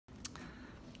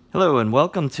Hello and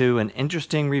welcome to an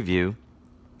interesting review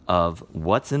of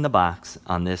what's in the box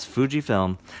on this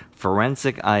Fujifilm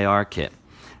Forensic IR kit.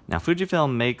 Now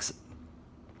Fujifilm makes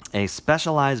a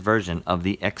specialized version of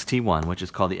the XT1, which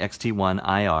is called the XT1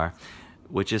 IR,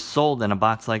 which is sold in a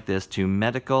box like this to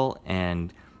medical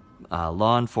and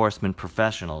law enforcement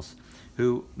professionals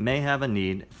who may have a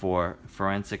need for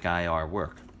forensic IR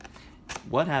work.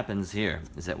 What happens here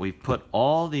is that we've put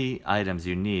all the items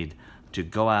you need to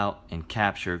go out and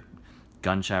capture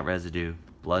gunshot residue,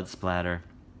 blood splatter,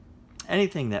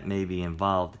 anything that may be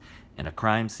involved in a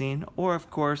crime scene, or of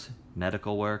course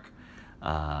medical work,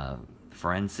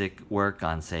 forensic work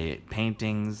on, say,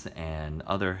 paintings and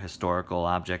other historical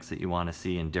objects that you want to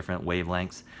see in different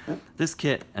wavelengths. This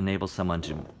kit enables someone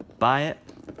to buy it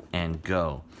and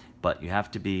go, but you have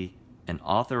to be an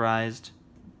authorized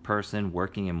person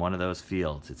working in one of those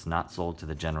fields. It's not sold to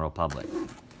the general public.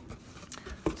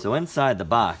 So inside the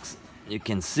box, you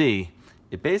can see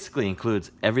it basically includes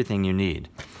everything you need.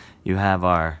 You have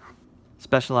our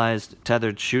specialized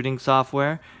tethered shooting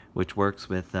software, which works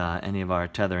with any of our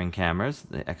tethering cameras,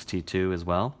 the XT2 as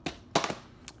well.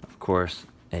 Of course,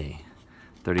 a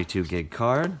 32 gig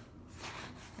card.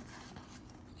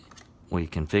 We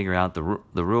can figure out the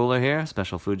ruler here,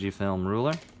 special Fujifilm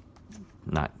ruler.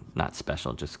 Not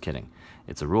special, just kidding.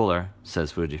 It's a ruler,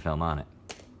 says Fujifilm on it.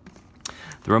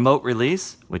 The remote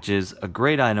release, which is a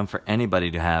great item for anybody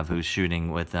to have who's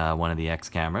shooting with one of the X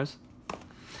cameras.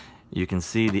 You can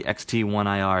see the XT1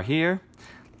 IR here.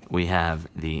 We have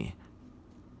the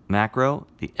macro,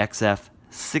 the XF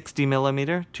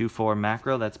 60mm 2.4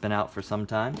 macro that's been out for some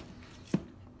time.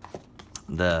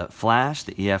 The flash,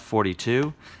 the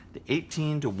EF42, the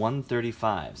 18 to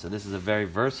 135. So this is a very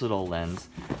versatile lens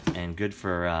and good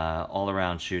for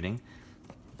all-around shooting.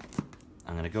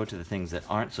 I'm going to go to the things that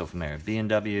aren't so familiar.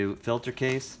 B&W filter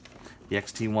case, the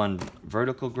XT1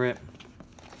 vertical grip,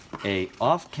 a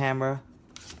off-camera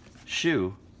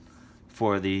shoe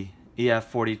for the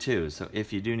EF42. So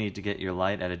if you do need to get your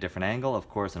light at a different angle, of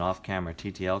course an off-camera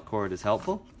TTL cord is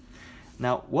helpful.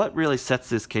 Now what really sets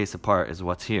this case apart is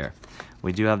what's here.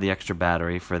 We do have the extra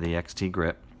battery for the XT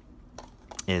grip,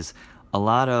 is a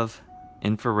lot of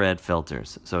infrared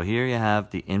filters. So here you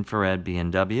have the infrared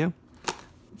B&W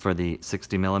for the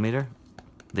 60mm,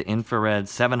 the infrared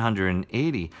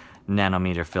 780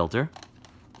 nanometer filter,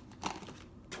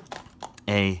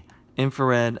 a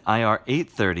infrared IR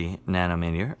 830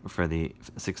 nanometer for the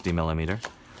 60mm,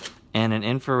 and an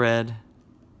infrared,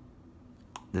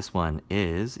 this one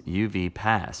is UV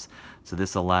pass. So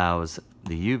this allows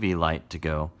the UV light to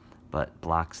go, but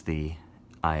blocks the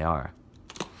IR.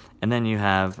 And then you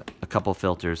have a couple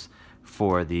filters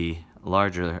for the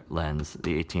larger lens,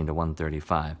 the 18 to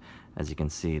 135. As you can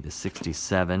see, the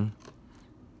 67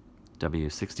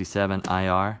 W67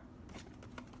 IR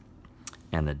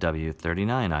and the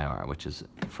W39 IR, which is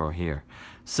for here.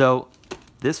 So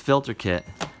this filter kit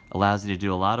allows you to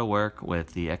do a lot of work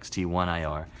with the XT1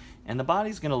 IR, and the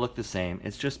body's going to look the same.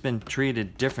 It's just been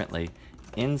treated differently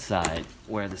inside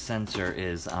where the sensor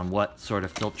is on what sort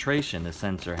of filtration the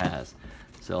sensor has.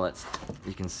 So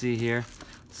you can see here,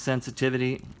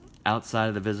 sensitivity outside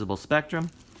of the visible spectrum.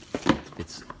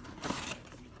 It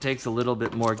takes a little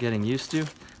bit more getting used to.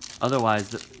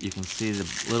 Otherwise, you can see the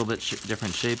little bit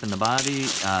different shape in the body.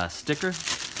 Sticker,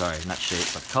 sorry, not shape,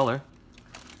 but color.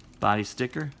 Body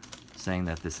sticker saying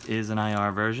that this is an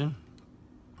IR version.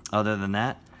 Other than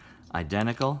that,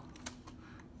 identical.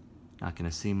 Not going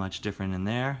to see much different in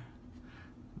there.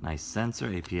 Nice sensor,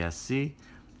 APS-C.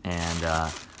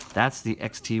 And that's the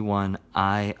XT1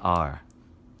 IR.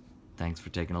 Thanks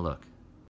for taking a look.